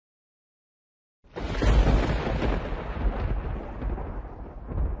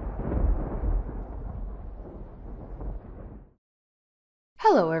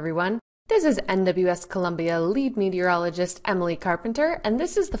Hello everyone, this is NWS Columbia lead meteorologist Emily Carpenter, and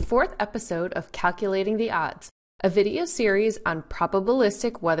this is the fourth episode of Calculating the Odds, a video series on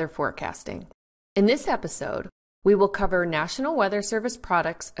probabilistic weather forecasting. In this episode, we will cover National Weather Service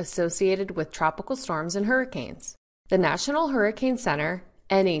products associated with tropical storms and hurricanes. The National Hurricane Center,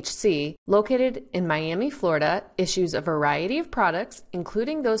 NHC, located in Miami, Florida, issues a variety of products,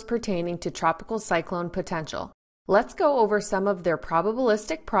 including those pertaining to tropical cyclone potential. Let's go over some of their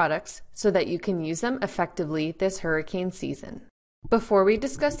probabilistic products so that you can use them effectively this hurricane season. Before we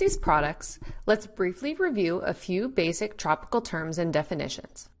discuss these products, let's briefly review a few basic tropical terms and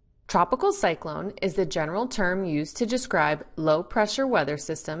definitions. Tropical cyclone is the general term used to describe low-pressure weather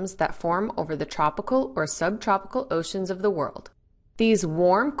systems that form over the tropical or subtropical oceans of the world. These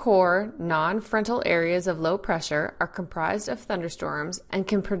warm core, non-frontal areas of low pressure are comprised of thunderstorms and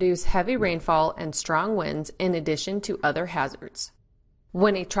can produce heavy rainfall and strong winds in addition to other hazards.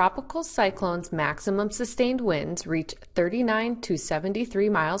 When a tropical cyclone's maximum sustained winds reach 39 to 73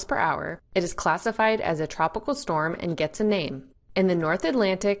 miles per hour, it is classified as a tropical storm and gets a name. In the North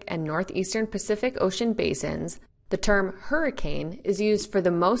Atlantic and Northeastern Pacific Ocean basins, the term hurricane is used for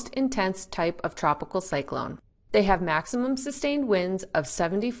the most intense type of tropical cyclone. They have maximum sustained winds of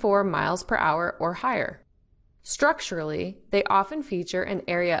 74 miles per hour or higher. Structurally, they often feature an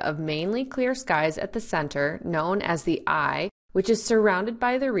area of mainly clear skies at the center, known as the eye, which is surrounded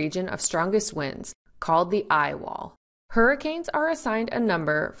by the region of strongest winds, called the eye wall. Hurricanes are assigned a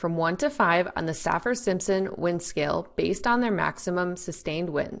number from 1 to 5 on the Saffir-Simpson wind scale based on their maximum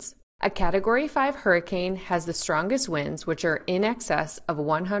sustained winds. A Category 5 hurricane has the strongest winds, which are in excess of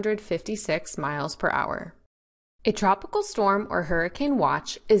 156 miles per hour. A tropical storm or hurricane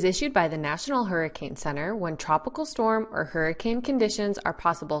watch is issued by the National Hurricane Center when tropical storm or hurricane conditions are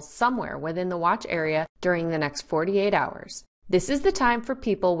possible somewhere within the watch area during the next 48 hours. This is the time for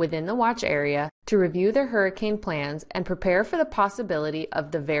people within the watch area to review their hurricane plans and prepare for the possibility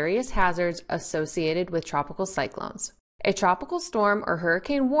of the various hazards associated with tropical cyclones. A tropical storm or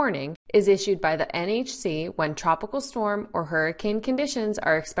hurricane warning is issued by the NHC when tropical storm or hurricane conditions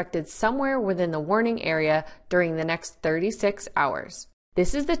are expected somewhere within the warning area during the next 36 hours.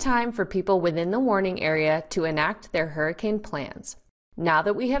 This is the time for people within the warning area to enact their hurricane plans. Now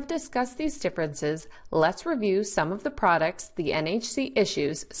that we have discussed these differences, let's review some of the products the NHC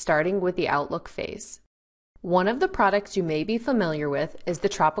issues, starting with the Outlook phase. One of the products you may be familiar with is the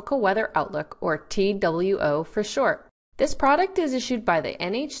Tropical Weather Outlook, or TWO for short. This product is issued by the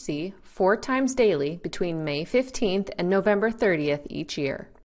NHC 4 times daily between May 15th and November 30th each year.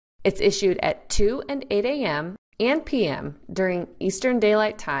 It's issued at 2 and 8 a.m. and p.m. during Eastern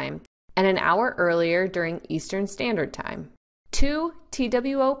Daylight Time and an hour earlier during Eastern Standard Time. 2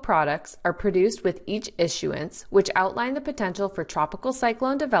 TWO products are produced with each issuance, which outline the potential for tropical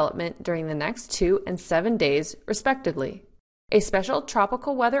cyclone development during the next 2 and 7 days, respectively. A special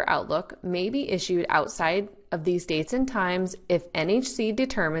tropical weather outlook may be issued outside of these dates and times if NHC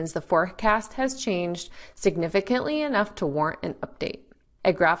determines the forecast has changed significantly enough to warrant an update.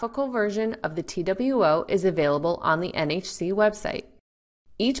 A graphical version of the TWO is available on the NHC website.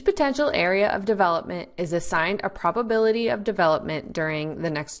 Each potential area of development is assigned a probability of development during the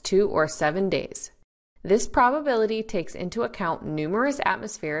next 2 or 7 days. This probability takes into account numerous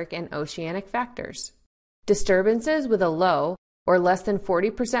atmospheric and oceanic factors. Disturbances with a low or less than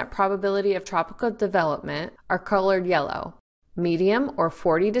 40% probability of tropical development are colored yellow, medium or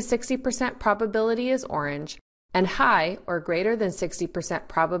 40 to 60% probability is orange, and high or greater than 60%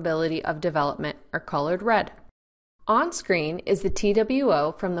 probability of development are colored red. On screen is the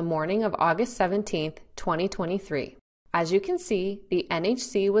TWO from the morning of August 17, 2023. As you can see, the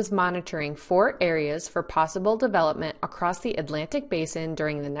NHC was monitoring 4 areas for possible development across the Atlantic Basin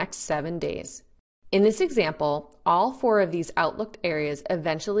during the next 7 days. In this example, all 4 of these outlooked areas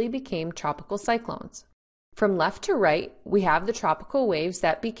eventually became tropical cyclones. From left to right, we have the tropical waves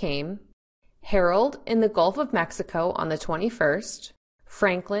that became Harold in the Gulf of Mexico on the 21st,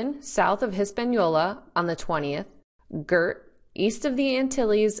 Franklin south of Hispaniola on the 20th, Gert east of the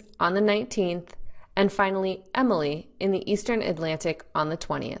Antilles on the 19th, and finally Emily in the Eastern Atlantic on the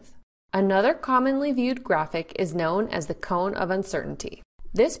 20th. Another commonly viewed graphic is known as the cone of uncertainty.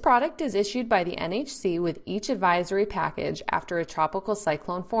 This product is issued by the NHC with each advisory package after a tropical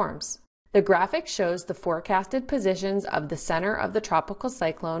cyclone forms. The graphic shows the forecasted positions of the center of the tropical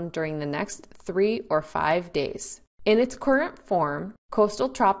cyclone during the next 3 or 5 days. In its current form, coastal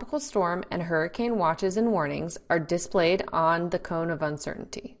tropical storm and hurricane watches and warnings are displayed on the cone of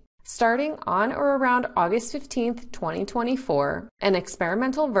uncertainty. Starting on or around August 15th, 2024, an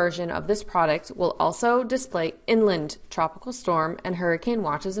experimental version of this product will also display inland tropical storm and hurricane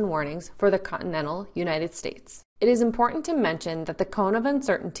watches and warnings for the continental United States. It is important to mention that the cone of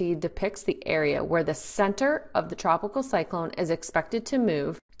uncertainty depicts the area where the center of the tropical cyclone is expected to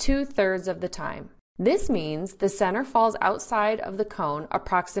move 2/3 of the time. This means the center falls outside of the cone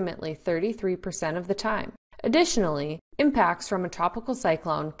approximately 33% of the time. Additionally, impacts from a tropical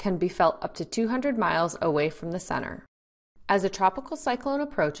cyclone can be felt up to 200 miles away from the center. As a tropical cyclone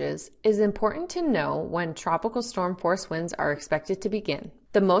approaches, it is important to know when tropical storm force winds are expected to begin.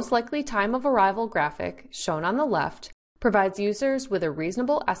 The most likely time of arrival graphic, shown on the left, provides users with a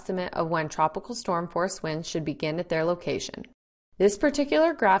reasonable estimate of when tropical storm force winds should begin at their location. This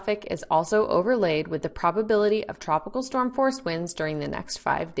particular graphic is also overlaid with the probability of tropical storm force winds during the next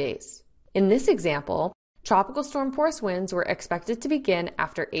 5 days. In this example, tropical storm force winds were expected to begin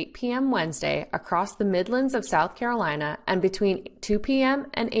after 8 p.m. Wednesday across the Midlands of South Carolina and between 2 p.m.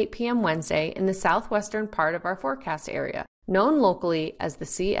 and 8 p.m. Wednesday in the southwestern part of our forecast area, known locally as the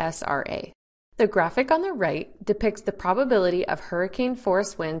CSRA. The graphic on the right depicts the probability of hurricane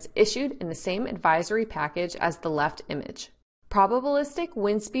force winds issued in the same advisory package as the left image. Probabilistic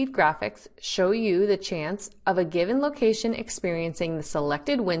wind speed graphics show you the chance of a given location experiencing the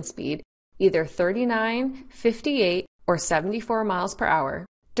selected wind speed, either 39, 58, or 74 miles per hour,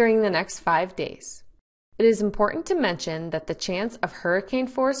 during the next 5 days. It is important to mention that the chance of hurricane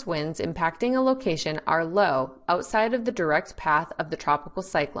force winds impacting a location are low outside of the direct path of the tropical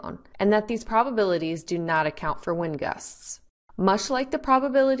cyclone, and that these probabilities do not account for wind gusts. Much like the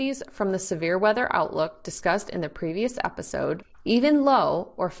probabilities from the severe weather outlook discussed in the previous episode, even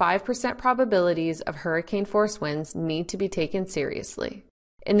low or 5% probabilities of hurricane force winds need to be taken seriously.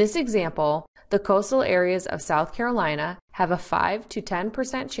 In this example, the coastal areas of South Carolina have a 5 to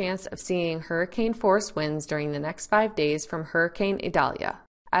 10% chance of seeing hurricane force winds during the next 5 days from Hurricane Idalia.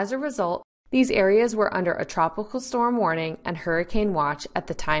 As a result, these areas were under a tropical storm warning and hurricane watch at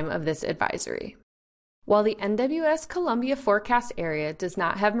the time of this advisory. While the NWS Columbia forecast area does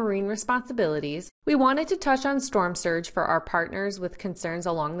not have marine responsibilities, we wanted to touch on storm surge for our partners with concerns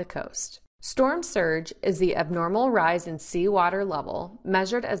along the coast. Storm surge is the abnormal rise in seawater level,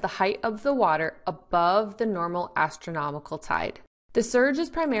 measured as the height of the water above the normal astronomical tide. The surge is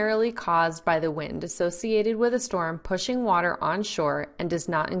primarily caused by the wind associated with a storm pushing water onshore and does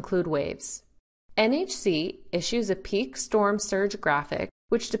not include waves. NHC issues a peak storm surge graphic,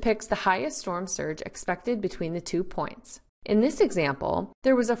 which depicts the highest storm surge expected between the 2 points. In this example,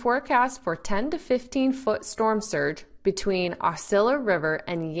 there was a forecast for 10 to 15 foot storm surge between Osceola River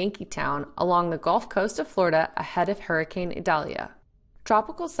and Yankeetown along the Gulf Coast of Florida ahead of Hurricane Idalia.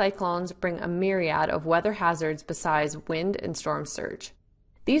 Tropical cyclones bring a myriad of weather hazards besides wind and storm surge.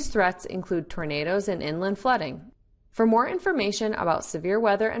 These threats include tornadoes and inland flooding. For more information about severe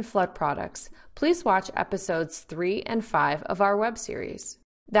weather and flood products, please watch episodes 3 and 5 of our web series.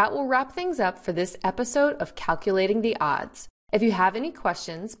 That will wrap things up for this episode of Calculating the Odds. If you have any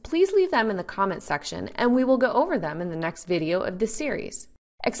questions, please leave them in the comment section and we will go over them in the next video of this series.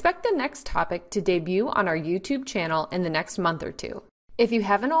 Expect the next topic to debut on our YouTube channel in the next month or two. If you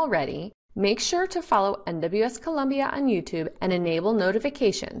haven't already, make sure to follow NWS Columbia on YouTube and enable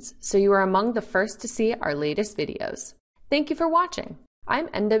notifications so you are among the first to see our latest videos. Thank you for watching. I'm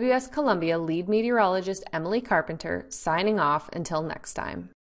NWS Columbia lead meteorologist Emily Carpenter, signing off until next time.